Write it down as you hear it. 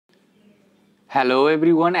Hello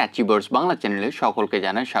everyone, achievers Bangla চ্যানেলে সকলকে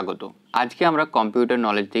জানাই স্বাগত। আজকে আমরা কম্পিউটার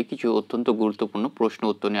নলেজ দিয়ে কিছু অত্যন্ত গুরুত্বপূর্ণ প্রশ্ন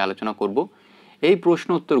উত্তর নিয়ে আলোচনা করব। এই প্রশ্ন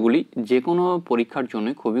উত্তরগুলি যে কোনো পরীক্ষার জন্য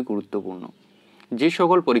খুবই গুরুত্বপূর্ণ। যে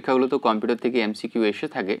সকল পরীক্ষাগুলোতে কম্পিউটার থেকে এমসিকিউ এসে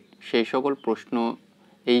থাকে এই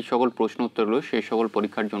সকল প্রশ্ন উত্তরগুলো সেই সকল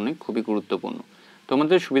পরীক্ষার জন্যই খুবই গুরুত্বপূর্ণ।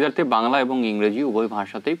 তোমাদের সুবিধার্থে বাংলা এবং ইংরেজি উভয়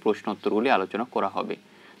ভাষাতেই প্রশ্ন উত্তরগুলি আলোচনা করা হবে।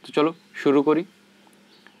 তো চলো শুরু করি।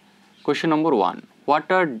 Question number 1. What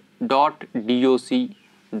are .doc,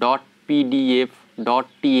 .pdf,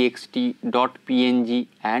 .txt, .png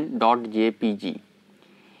and .jpg?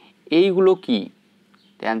 এইগুলো কি?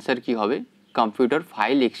 অ্যান্সার কি হবে? Computer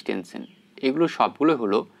file extension. এগুলো সবগুলো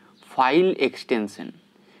হলো ফাইল এক্সটেনশন।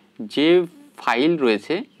 যে ফাইল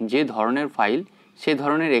রয়েছে, যে ধরনের ফাইল, সে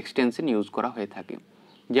ধরনের এক্সটেনশন ইউজ করা হয়ে থাকে।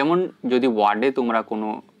 যেমন যদি ওয়ার্ডে তোমরা কোনো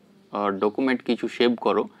ডকুমেন্ট কিছু সেভ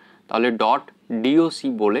করো তাহলে .doc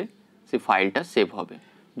বলে সে ফাইলটা সেভ হবে।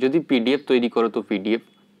 যদি পিডিএফ তৈরি করো তো পিডিএফ,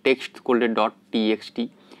 টেক্সট করলে .txt,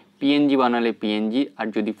 পিএনজি বানালে পিএনজি, আর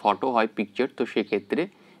যদি ফটো হয় পিকচার তো সেক্ষেত্রে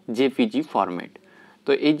জেপিজি ফরম্যাট।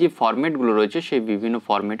 তো এই যে ফরম্যাটগুলো রয়েছে সেই বিভিন্ন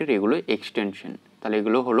ফরম্যাটের এগুলো এক্সটেনশন, তাহলে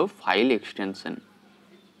এগুলো হলো file extension.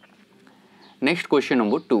 Next question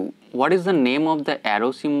number 2. What is the name of the arrow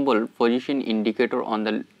symbol position indicator on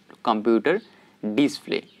the computer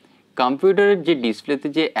display? কম্পিউটারের যে ডিসপ্লেতে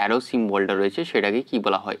যে অ্যারো সিম্বলটা রয়েছে সেটাকে কি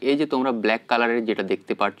বলা হয়? এই যে তোমরা ব্ল্যাক কালারের যেটা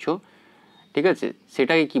দেখতে পাচ্ছ, ঠিক আছে,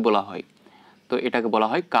 সেটাকে কি বলা হয়? তো এটাকে বলা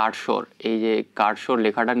হয় কার্সর। এই যে কার্সর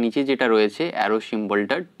লেখাটার নিচে যেটা রয়েছে অ্যারো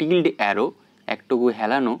সিম্বলটা টিল্ড অ্যারো একটুকু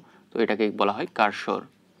হেলানো, তো এটাকে বলা হয় cursor.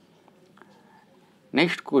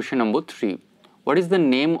 Next question number 3. What is the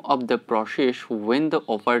name of the process when the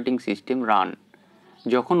operating system run?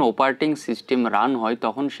 যখন অপারেটিং সিস্টেম রান হয়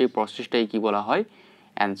তখন সেই প্রসেসটাই কি বলা হয়?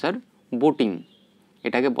 Answer booting.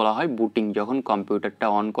 এটাকে বলা হয় বুটিং। যখন কম্পিউটারটা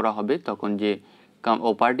অন করা হবে তখন যে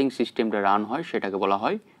অপারেটিং সিস্টেমটা রান হয় সেটাকে বলা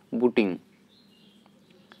হয় booting.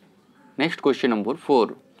 Next question number 4.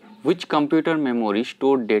 Which computer memory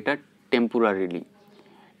store data temporarily?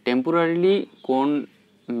 Temporarily কোন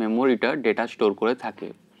মেমোরিটা ডেটা স্টোর করে থাকে?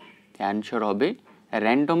 অ্যান্সার হবে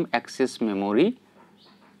র্যান্ডম অ্যাক্সেস মেমোরি।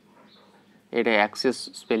 এটা অ্যাক্সেস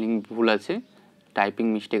স্পেলিং ভুল আছে, টাইপিং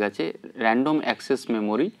মিস্টেক আছে। র্যান্ডম অ্যাক্সেস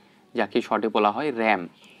মেমোরি, যাকে শর্টে বলা হয় র্যাম।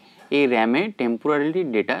 এই র্যামে টেম্পোরারিলি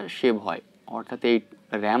ডেটা সেভ হয়, অর্থাৎ এই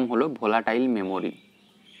র্যাম হলো volatile memory.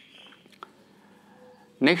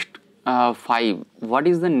 Next 5. What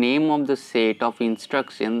is the name of the set of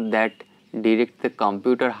instruction that direct the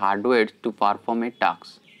computer hardware to perform A task?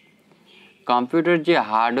 Computer যে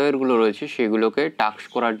হার্ডওয়্যারগুলো রয়েছে সেগুলোকে টাস্ক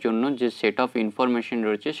করার জন্য যে সেট অফ ইনফরমেশন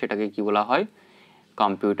রয়েছে সেটাকে কি বলা হয়?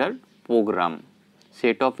 Computer program.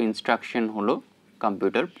 Set of instruction হলো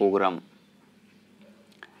computer program.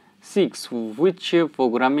 6. Which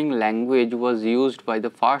programming language was used by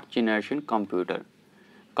the first generation computer?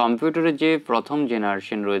 কম্পিউটারের যে প্রথম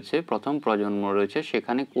জেনারেশন রয়েছে, প্রথম প্রজন্ম রয়েছে,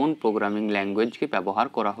 সেখানে কোন প্রোগ্রামিং ল্যাঙ্গুয়েজকে ব্যবহার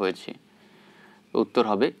করা হয়েছে? উত্তর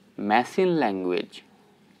হবে মেশিন ল্যাঙ্গুয়েজ।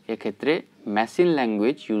 এক্ষেত্রে মেশিন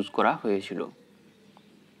ল্যাঙ্গুয়েজ ইউজ করা হয়েছিল।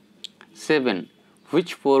 7. Which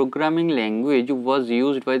programming language was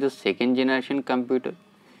used by the second generation computer?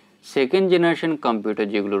 Second generation computer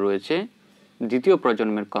যেগুলো রয়েছে, দ্বিতীয়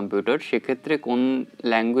প্রজন্মের কম্পিউটার, সেক্ষেত্রে কোন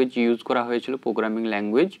ল্যাঙ্গুয়েজ ইউজ করা হয়েছিল প্রোগ্রামিং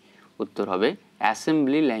ল্যাঙ্গুয়েজ? উত্তর হবে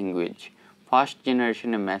অ্যাসেম্বলি ল্যাঙ্গুয়েজ। ফার্স্ট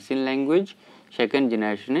জেনারেশনে মেশিন ল্যাঙ্গুয়েজ, সেকেন্ড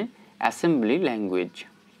জেনারেশনে অ্যাসেম্বলি ল্যাঙ্গুয়েজ।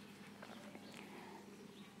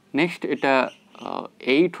 নেক্সট এটা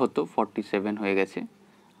 8 হতো, 47 হয়ে গেছে।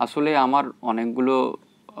 আসলে আমার অনেকগুলো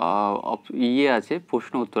আছে,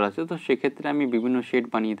 প্রশ্ন উত্তর আছে, তো সেক্ষেত্রে আমি বিভিন্ন সেট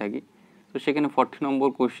বানিয়ে থাকি। তো সেখানে 40 নম্বর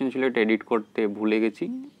কোয়েশ্চেন ছিল, এটা এডিট করতে ভুলে গেছি।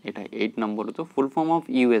 এটা 8 নম্বর হতো। Full form of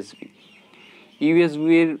USB.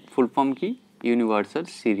 USB এর ফুল ফর্ম কি? Universal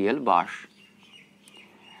serial bus.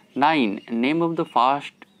 9. Name of the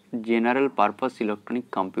first general purpose electronic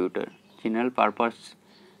computer. General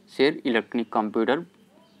পারপাসের electronic computer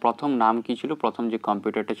প্রথম নাম কি ছিল? প্রথম যে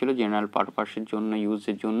কম্পিউটারটা ছিল জেনারেল পারপাসের জন্য,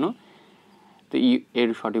 ইউজের জন্য, তো এর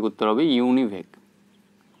সঠিক উত্তর হবে ইউনিভেক,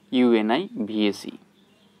 UNIVAC।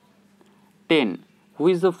 10. Who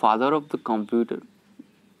is the father of the computer?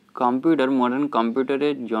 Computer, modern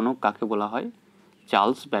কম্পিউটারের জনক কাকে বলা হয়?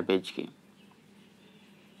 Charles ব্যাবেজকে।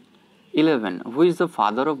 11. Who is the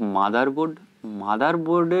father of motherboard?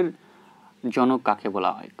 মাদারবোর্ডের জনক কাকে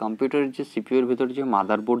বলা হয়? কম্পিউটারের যে সিপিইউর ভিতরে যে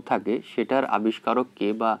মাদারবোর্ড থাকে সেটার আবিষ্কারক কে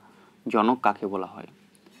বা জনক কাকে বলা হয়?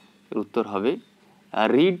 এর উত্তর হবে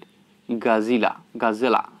read গাজেলা।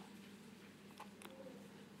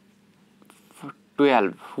 12.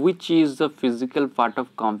 Which is the physical part of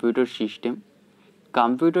computer system?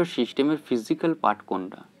 Computer সিস্টেমের ফিজিক্যাল পার্ট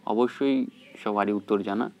কোনটা? অবশ্যই সবারই উত্তর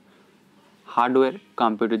জানা, হার্ডওয়্যার,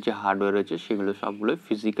 কম্পিউটার যে হার্ডওয়্যার রয়েছে সেগুলো সবগুলো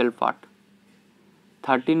physical part.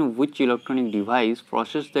 13 which electronic device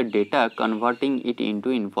process the data converting it into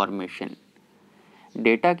information,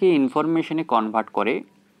 ডেটাকে ইনফরমেশনে convert করে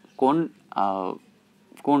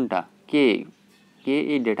কোনটা কে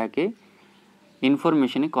এই ডেটাকে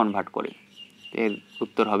ইনফরমেশনে কনভার্ট করে, এর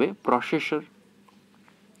উত্তর হবে processor.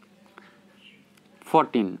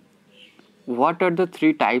 14 what are the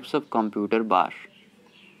 3 types of computer bus,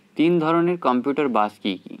 3 ধরনের কম্পিউটার বাস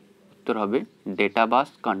কি কি, উত্তর হবে data bus,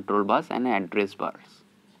 control bus and address bus.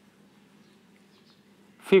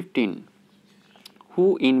 15 who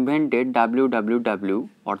invented WWW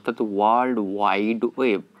অর্থাৎ world wide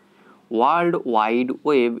web, world wide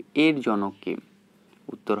web এর জনক কে,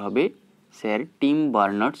 উত্তর হবে sir team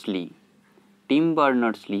Berners-Lee. Team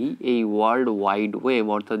Berners-Lee এই ওয়ার্ল্ড ওয়াইড ওয়েব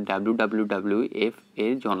অর্থাৎ WWWF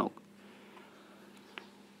এর জনক।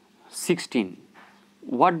 16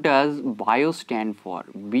 what does bias stand for,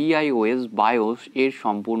 BIOS bias এর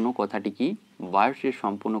সম্পূর্ণ কথাটি কি, বায়োস এর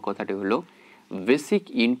সম্পূর্ণ কথাটি হলো basic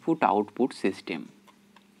input output system.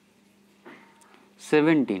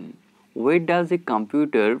 17 where does a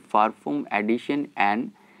computer perform addition and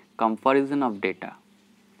comparison of data,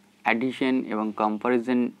 addition এবং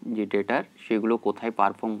কম্পারিজন যে ডেটার সেগুলো কোথায়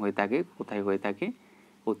পারফর্ম হয়ে থাকে, কোথায় হয়ে থাকে,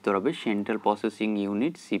 উত্তর হবে সেন্ট্রাল প্রসেসিং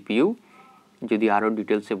ইউনিট CPU, যদি আরও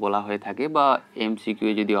ডিটেলসে বলা হয়ে থাকে বা MCQ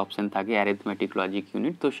এ যদি অপশান থাকে অ্যারিথমেটিক লজিক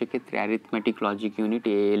ইউনিট, তো সেক্ষেত্রে অ্যারিথমেটিক লজিক ইউনিট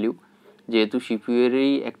ALU, যেহেতু CPU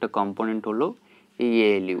এরই একটা কম্পোনেন্ট হলো এই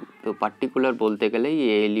ALU, তো পার্টিকুলার বলতে গেলে এই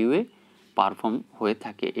ALU এ পারফর্ম হয়ে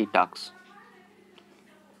থাকে এই task.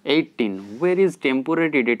 18 where is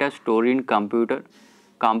temporary data stored in computer,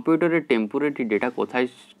 কম্পিউটারের টেম্পোরারি ডেটা কোথায়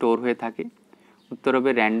স্টোর হয়ে থাকে, উত্তর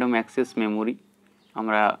হবে র্যান্ডম অ্যাক্সেস মেমোরি।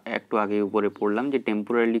 আমরা একটু আগে উপরে পড়লাম যে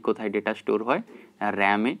টেম্পোরারি কোথায় ডেটা স্টোর হয়,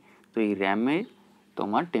 র্যামে, তো এই র্যামে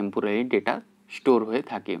তোমার টেম্পোরারি ডেটা স্টোর হয়ে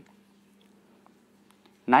থাকে।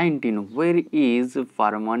 19 where is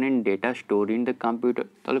permanent data stored in the computer,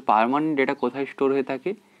 তাহলে পার্মানেন্ট ডেটা কোথায় স্টোর হয়ে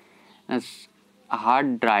থাকে, hard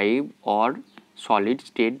drive or solid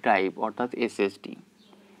state drive অর্থাৎ SSD।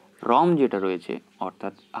 রম যেটা রয়েছে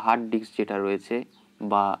অর্থাৎ হার্ড ডিস্ক যেটা রয়েছে,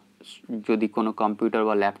 বা যদি কোনো কম্পিউটার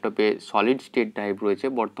বা ল্যাপটপে সলিড স্টেট ড্রাইভ রয়েছে,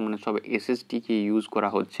 বর্তমানে সব SSDকে ইউজ করা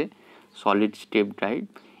হচ্ছে, সলিড স্টেট ড্রাইভ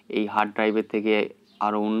এই হার্ড ড্রাইভের থেকে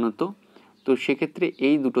আরও উন্নত, তো সেক্ষেত্রে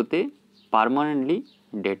এই দুটোতে পার্মানেন্টলি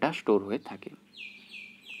ডেটা স্টোর হয়ে থাকে।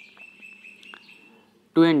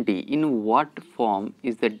 20 in what form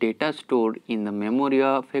is the data stored in the memory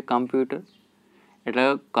of a computer, এটা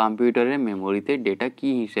কম্পিউটারের মেমোরিতে ডেটা কি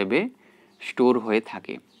হিসেবে স্টোর হয়ে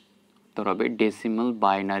থাকে, তো হবে decimal,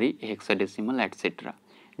 binary, hexadecimal etcetera,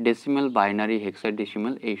 decimal, binary,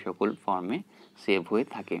 hexadecimal এই সকল ফর্মে সেভ হয়ে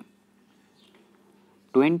থাকে।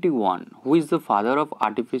 21 who is the father of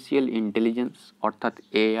artificial intelligence অর্থাৎ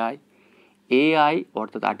AI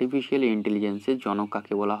অর্থাৎ আর্টিফিশিয়াল ইন্টেলিজেন্সের জনক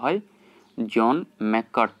কাকে বলা হয়, জন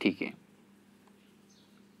ম্যাককার্থিকে।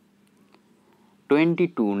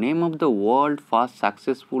 22 name of the world first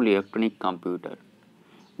successful electronic computer,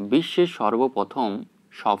 বিশ্বের সর্বপ্রথম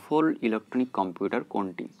সফল ইলেকট্রনিক কম্পিউটার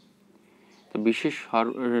কোনটি, তো বিশ্বের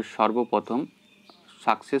সর্বপ্রথম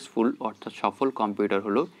সাকসেসফুল অর্থাৎ সফল কম্পিউটার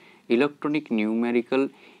হলো electronic numerical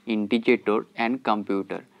integrator and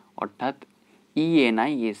computer অর্থাৎ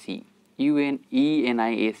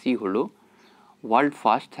ENIAC হলো world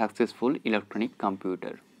first successful electronic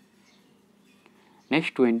computer.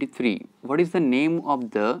 Next 23 what is the name of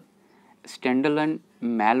the standalone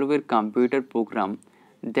malware computer program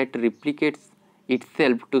that replicates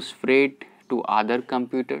itself to spread to other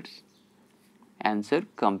computers, answer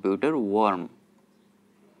computer worm।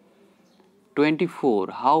 24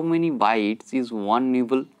 how many bytes is one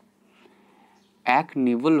nibble, এক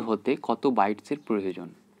nibble হতে কত বাইটসের প্রয়োজন,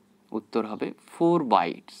 উত্তর হবে 4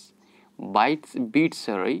 bits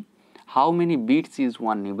how many bits is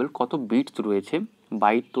one nibble, কত bits রয়েছে,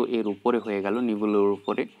 byte তো এর উপরে হয়ে গেল, নিবলের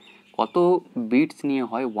উপরে কত বিটস নিয়ে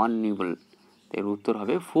হয় ওয়ান নিবল, এর উত্তর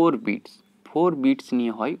হবে 4 বিটস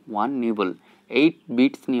নিয়ে হয় ওয়ান নিবল, 8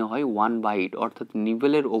 বিটস নিয়ে হয় ওয়ান বাইট, অর্থাৎ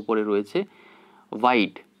নিবলের ওপরে রয়েছে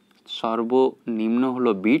বাইট, সর্বনিম্ন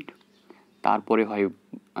হলো বিট, তারপরে হয়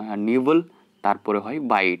নিবল, তারপরে হয়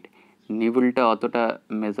বাইট, নিবলটা অতটা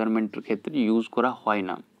মেজারমেন্টের ক্ষেত্রে ইউজ করা হয়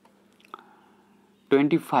না।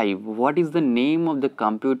 25 what is the name of the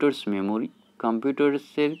computers memory,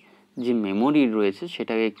 কম্পিউটার্সের যে মেমোরি রয়েছে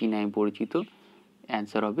সেটাকে কি নামে পরিচিত,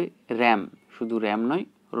 অ্যান্সার হবে র্যাম, শুধু র্যাম নয়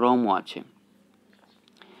রমও আছে।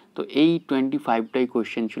 তো এই 25টাই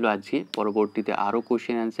কোয়েশ্চেন ছিল আজকে, পরবর্তীতে আরও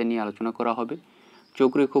কোয়েশ্চেন অ্যান্সার নিয়ে আলোচনা করা হবে।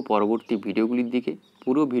 চোখ রেখো পরবর্তী ভিডিওগুলির দিকে,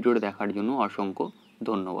 পুরো ভিডিওটা দেখার জন্য অসংখ্য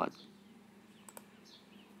ধন্যবাদ।